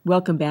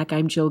Welcome back.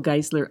 I'm Jill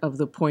Geisler of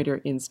the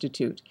Pointer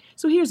Institute.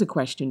 So here's a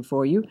question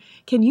for you.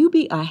 Can you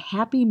be a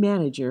happy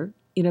manager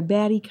in a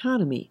bad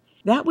economy?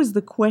 That was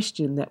the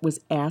question that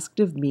was asked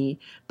of me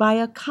by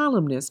a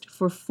columnist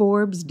for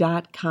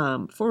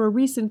Forbes.com for a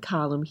recent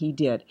column he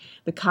did.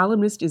 The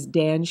columnist is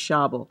Dan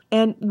Schawbel.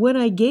 And when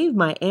I gave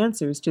my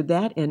answers to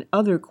that and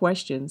other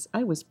questions,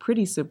 I was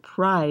pretty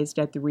surprised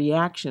at the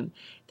reaction.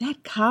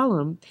 That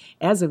column,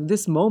 as of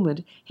this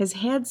moment, has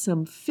had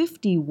some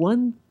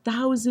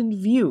 51,000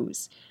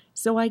 views.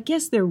 So I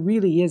guess there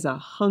really is a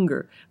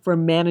hunger for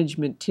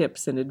management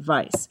tips and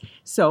advice.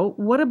 So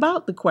what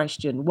about the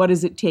question, what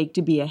does it take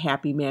to be a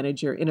happy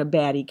manager in a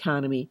bad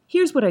economy?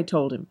 Here's what I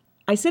told him.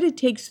 I said it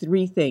takes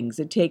three things.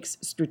 It takes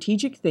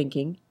strategic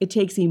thinking, it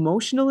takes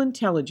emotional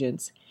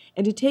intelligence,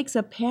 and it takes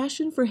a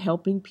passion for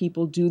helping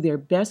people do their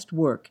best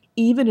work,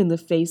 even in the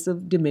face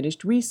of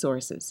diminished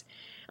resources.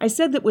 I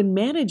said that when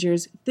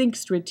managers think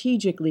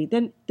strategically,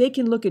 then they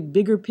can look at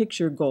bigger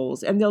picture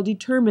goals and they'll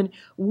determine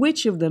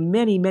which of the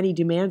many, many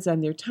demands on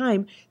their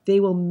time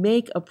they will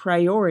make a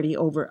priority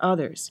over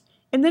others.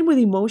 And then with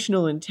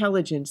emotional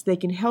intelligence, they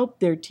can help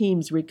their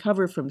teams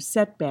recover from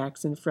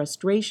setbacks and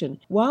frustration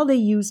while they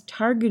use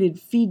targeted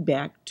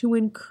feedback to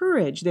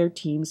encourage their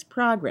team's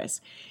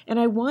progress. And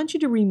I want you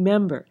to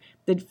remember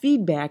that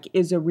feedback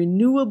is a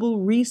renewable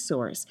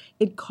resource.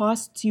 It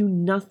costs you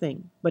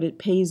nothing, but it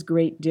pays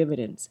great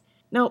dividends.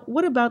 Now,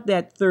 what about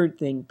that third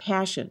thing,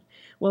 passion?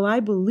 Well, I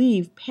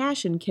believe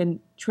passion can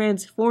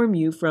transform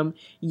you from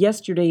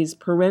yesterday's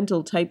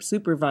parental-type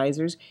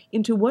supervisors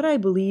into what I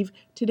believe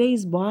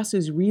today's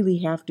bosses really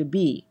have to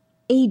be,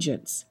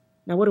 agents.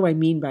 Now, what do I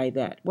mean by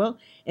that? Well,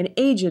 an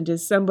agent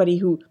is somebody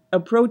who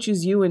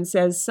approaches you and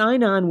says,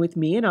 sign on with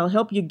me and I'll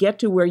help you get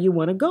to where you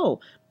want to go.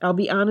 I'll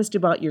be honest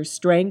about your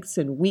strengths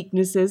and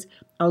weaknesses.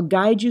 I'll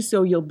guide you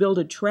so you'll build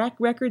a track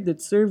record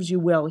that serves you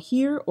well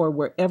here or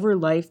wherever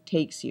life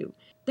takes you.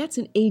 That's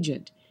an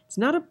agent. It's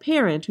not a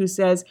parent who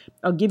says,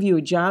 I'll give you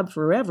a job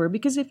forever,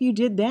 because if you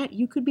did that,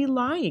 you could be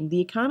lying.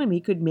 The economy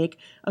could make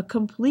a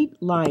complete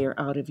liar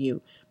out of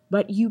you.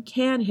 But you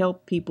can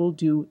help people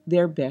do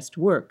their best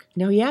work.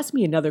 Now, he asked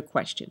me another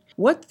question.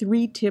 What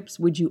 3 tips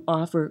would you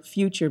offer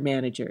future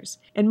managers?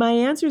 And my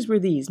answers were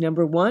these.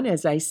 Number 1,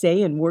 as I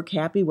say in Work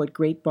Happy, What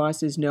Great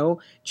Bosses Know,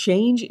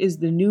 change is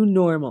the new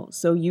normal.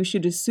 So you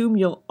should assume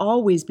you'll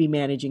always be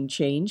managing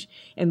change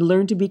and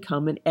learn to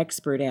become an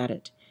expert at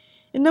it.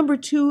 And number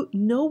 2,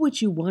 know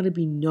what you want to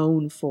be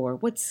known for,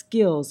 what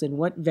skills and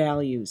what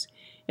values.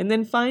 And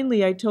then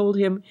finally, I told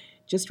him,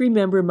 just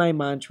remember my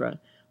mantra,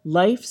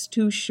 life's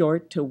too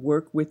short to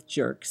work with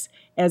jerks.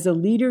 As a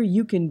leader,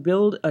 you can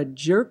build a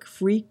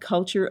jerk-free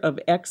culture of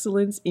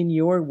excellence in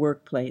your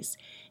workplace.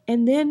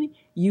 And then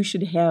you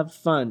should have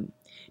fun.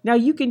 Now,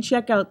 you can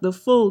check out the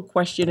full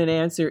question and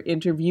answer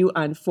interview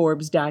on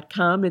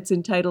Forbes.com. It's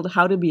entitled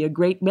How to Be a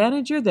Great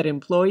Manager That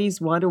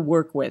Employees Want to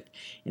Work With.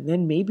 And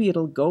then maybe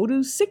it'll go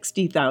to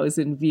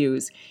 60,000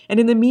 views. And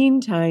in the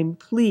meantime,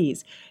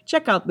 please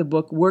check out the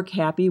book Work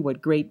Happy,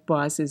 What Great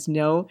Bosses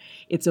Know.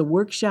 It's a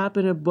workshop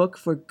and a book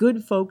for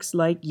good folks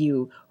like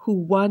you who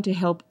want to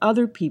help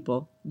other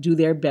people do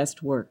their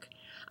best work.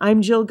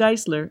 I'm Jill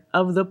Geisler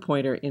of the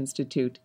Pointer Institute.